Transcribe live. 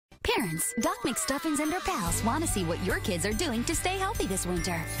parents, Doc McStuffins and her pals want to see what your kids are doing to stay healthy this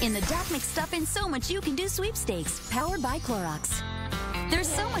winter. In the Doc McStuffins So Much You Can Do Sweepstakes, powered by Clorox. There's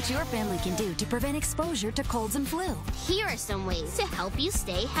so much your family can do to prevent exposure to colds and flu. Here are some ways to help you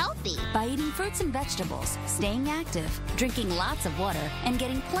stay healthy. By eating fruits and vegetables, staying active, drinking lots of water, and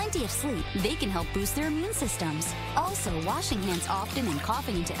getting plenty of sleep, they can help boost their immune systems. Also, washing hands often and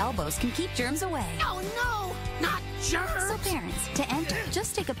coughing into elbows can keep germs away. Oh no, not germs! So parents, to enter,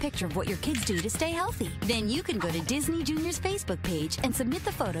 just take a picture of what your kids do to stay healthy. Then you can go to Disney Junior's Facebook page and submit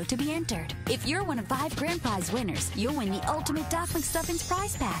the photo to be entered. If you're one of 5 grand prize winners, you'll win the ultimate Doc McStuffins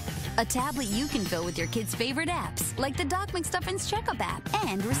prize pack. A tablet you can fill with your kids' favorite apps, like the Doc McStuffins Checkup app,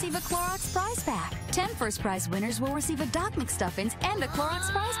 and receive a Clorox prize pack. 10 first prize winners will receive a Doc McStuffins and a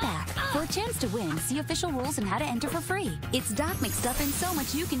Clorox prize pack. For a chance to win, see official rules and how to enter for free. It's Doc McStuffins So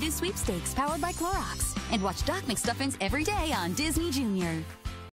Much You Can Do Sweepstakes, powered by Clorox. And watch Doc McStuffins every day on Disney Junior.